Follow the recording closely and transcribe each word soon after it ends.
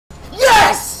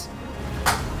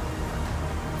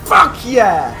Fuck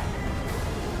yeah!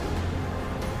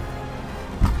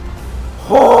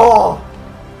 Oh!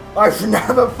 I've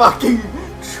never fucking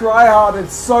tryharded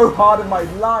so hard in my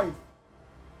life.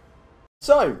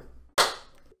 So,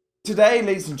 today,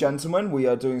 ladies and gentlemen, we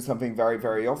are doing something very,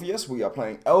 very obvious. We are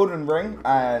playing Elden Ring,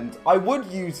 and I would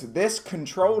use this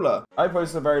controller. I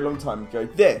posted a very long time ago,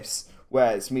 this,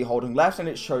 where it's me holding left and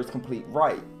it shows complete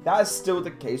right. That is still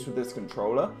the case with this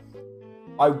controller.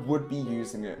 I would be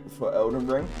using it for Elden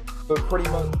Ring, but pretty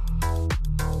much...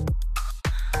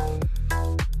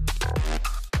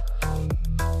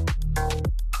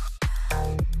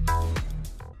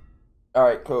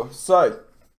 Alright, cool. So,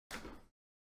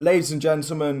 ladies and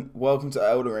gentlemen, welcome to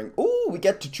Elden Ring. Ooh, we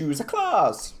get to choose a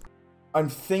class. I'm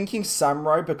thinking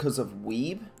Samurai because of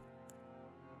Weeb.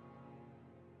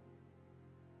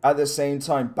 At the same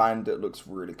time, Bandit looks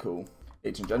really cool.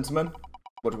 Ladies and gentlemen,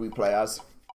 what do we play as?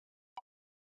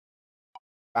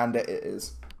 Bandit it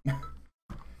is.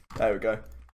 There we go.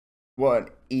 What an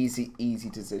easy, easy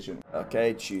decision.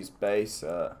 Okay, choose base.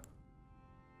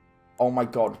 Oh my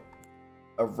god.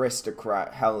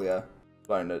 Aristocrat. Hell yeah.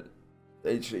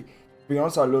 Literally, to be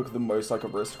honest, I look the most like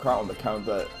aristocrat on the count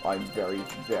that I'm very,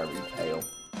 very pale.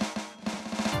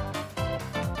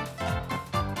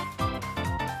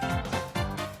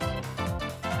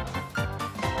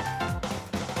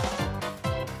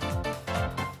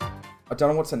 I don't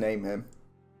know what to name him.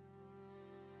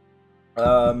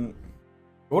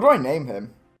 What do I name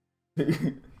him?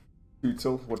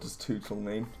 Tootle? What does Tootle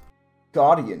mean?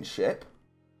 Guardianship?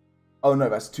 Oh no,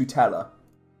 that's Tutela.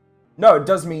 No, it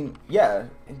does mean, yeah,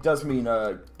 it does mean,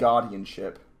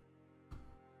 guardianship.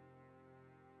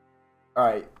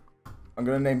 Alright, I'm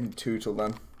gonna name him Tootle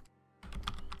then.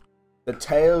 The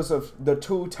Tale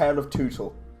of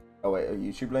Tootle. Oh wait, a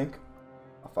YouTube link?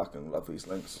 I fucking love these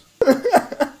links.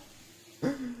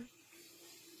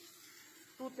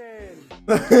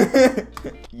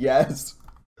 Yes.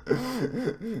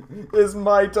 It's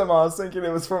my time. I was thinking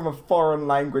it was from a foreign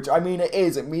language. I mean, it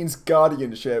is. It means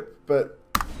guardianship, but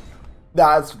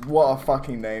that's what a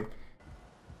fucking name.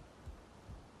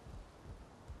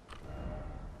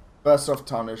 First off,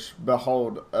 Tarnish,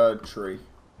 behold a tree.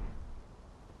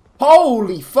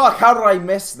 Holy fuck! How did I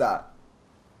miss that?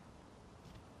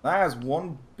 That is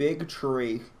one big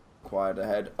tree. Quiet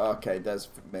ahead. Okay, there's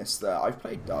miss there. I've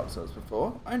played Dark Souls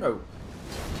before. I know.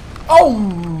 Oh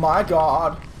my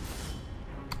god!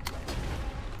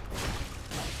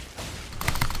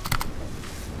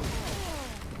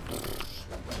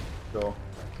 Sure.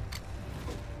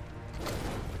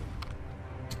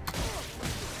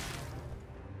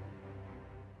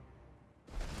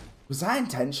 Was that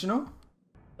intentional?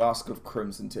 Flask of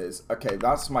Crimson Tears. Okay,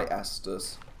 that's my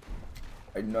Estus.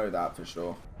 I know that for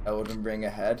sure. Elden Ring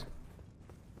ahead.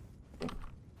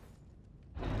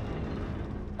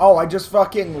 Oh, I just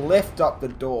fucking lift up the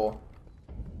door.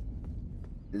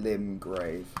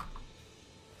 Limgrave.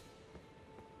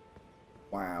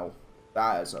 Wow.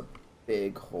 That is a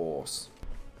big horse.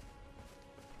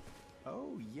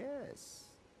 Oh, yes.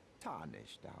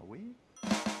 Tarnished, are we?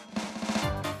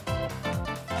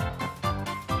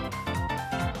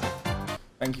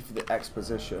 Thank you for the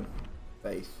exposition,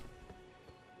 Faith.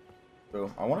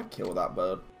 Cool. I want to kill that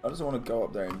bird. I just want to go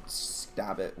up there and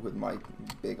stab it with my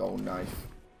big old knife.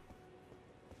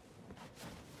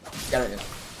 Get it in.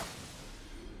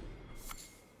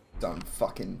 Dumb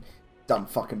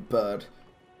fucking bird.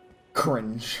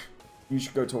 Cringe. You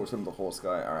should go talk to him, the horse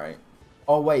guy. Alright.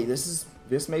 Oh wait, this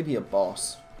may be a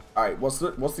boss. Alright, what's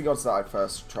the odds that I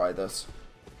first try this?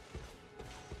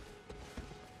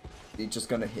 He's just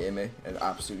gonna hear me and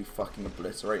absolutely fucking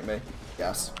obliterate me.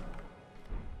 Yes.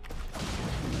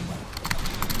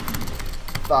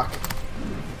 Fuck.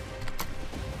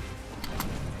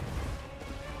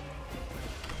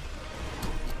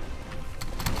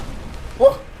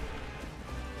 Whoa!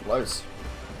 Close.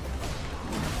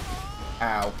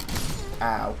 Ow.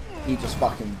 Ow. He just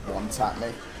fucking one-tapped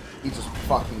me. He just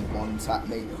fucking one-tapped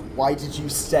me. Why did you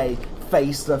say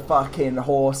face the fucking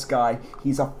horse guy?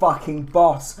 He's a fucking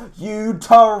boss. You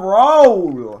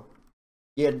troll!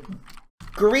 You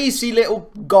greasy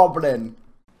little goblin.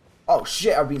 Oh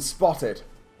shit, I've been spotted.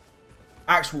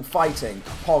 Actual fighting.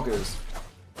 Poggers.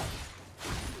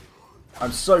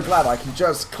 I'm so glad I can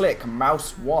just click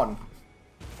mouse 1.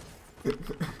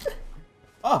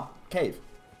 Oh, cave.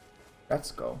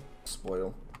 Let's go.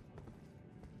 Spoil.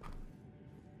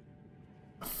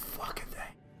 The fuck are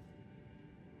they?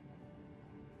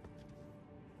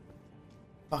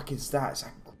 Fuck is that? Is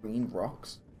that green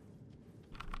rocks?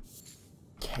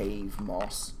 Cave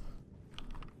moss.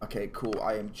 Okay, cool.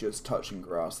 I am just touching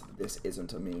grass. This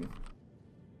isn't a meme.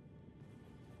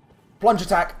 Plunge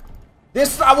attack.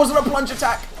 That wasn't a plunge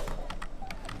attack.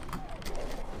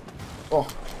 Oh.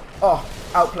 Oh.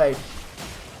 Outplayed.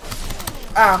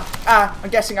 I'm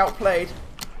getting outplayed.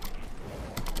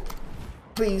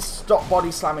 Please stop body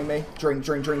slamming me. Drink.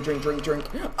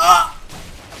 Ah!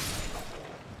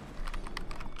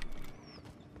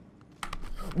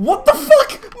 What the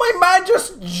fuck? My man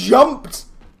just jumped.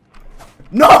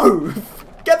 No!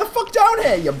 Get the fuck down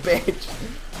here, you bitch.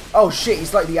 Oh shit,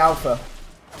 he's like the alpha.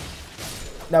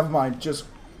 Never mind, just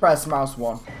press mouse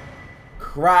 1.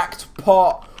 Cracked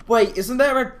pot. Wait, isn't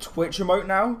there a Twitch emote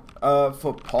now?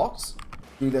 For pots?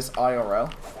 Do this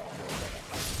IRL.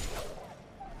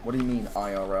 What do you mean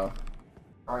IRL?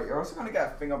 Alright, you're also gonna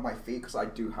get a thing on my feet because I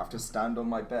do have to stand on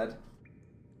my bed.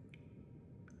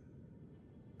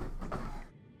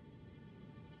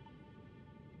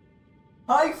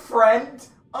 Hi friend,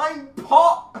 I'm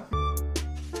Pot!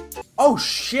 Oh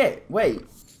shit, wait.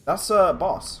 That's a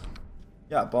boss.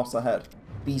 Yeah, boss ahead.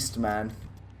 Beast man.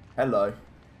 Hello.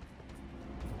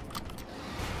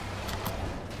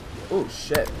 Oh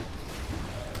shit.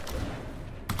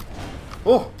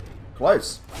 Oh,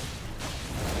 close.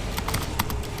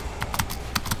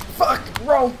 Fuck,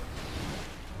 roll.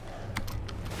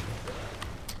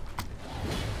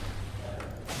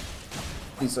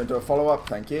 Please don't do a follow-up,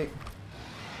 thank you.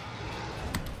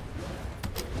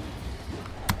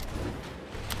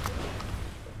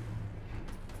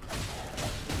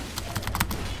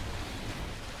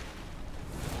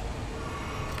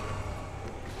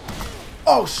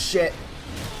 Oh shit!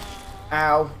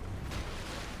 Ow.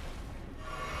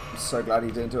 I'm so glad he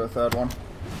didn't do a third one.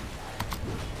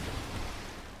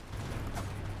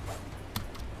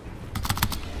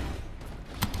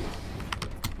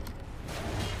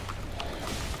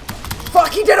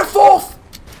 Fuck, he did a fourth!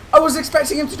 I was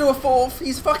expecting him to do a fourth.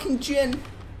 He's fucking Jin.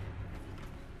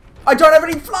 I don't have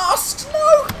any flasks!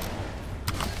 No!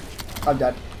 I'm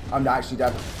dead. I'm actually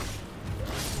dead.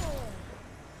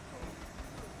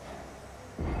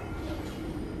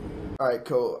 Alright,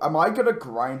 cool. Am I gonna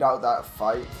grind out that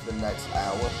fight for the next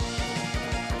hour?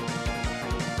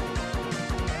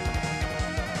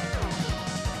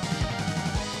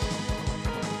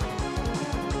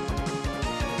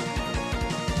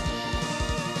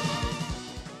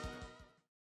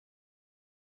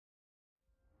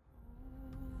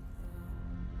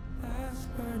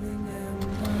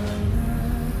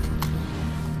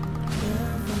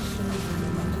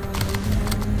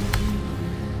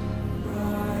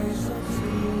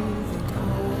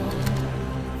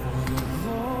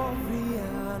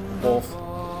 Wolf.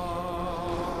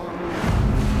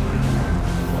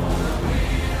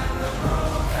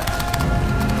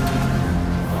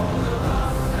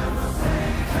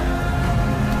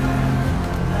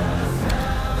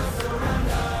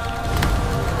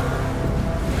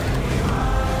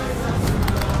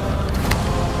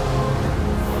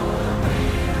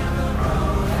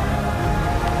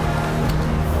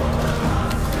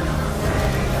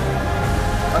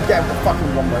 I'm getting the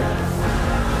fucking one way.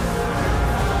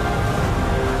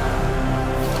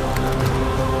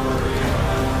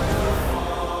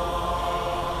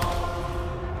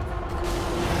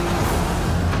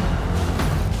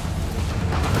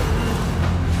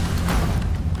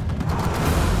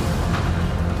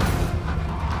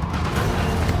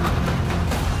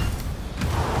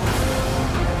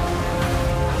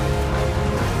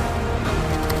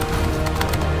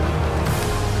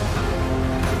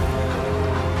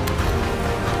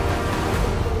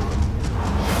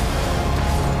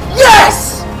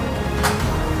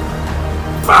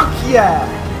 Yeah!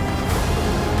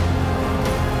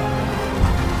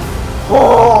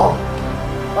 Oh!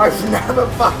 I've never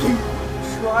fucking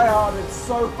tryharded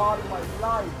so hard in my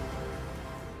life!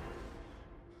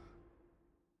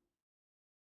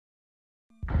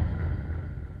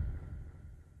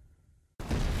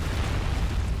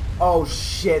 Oh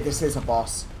shit, this is a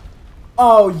boss.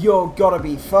 Oh, you're gotta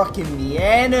be fucking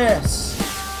Mianis!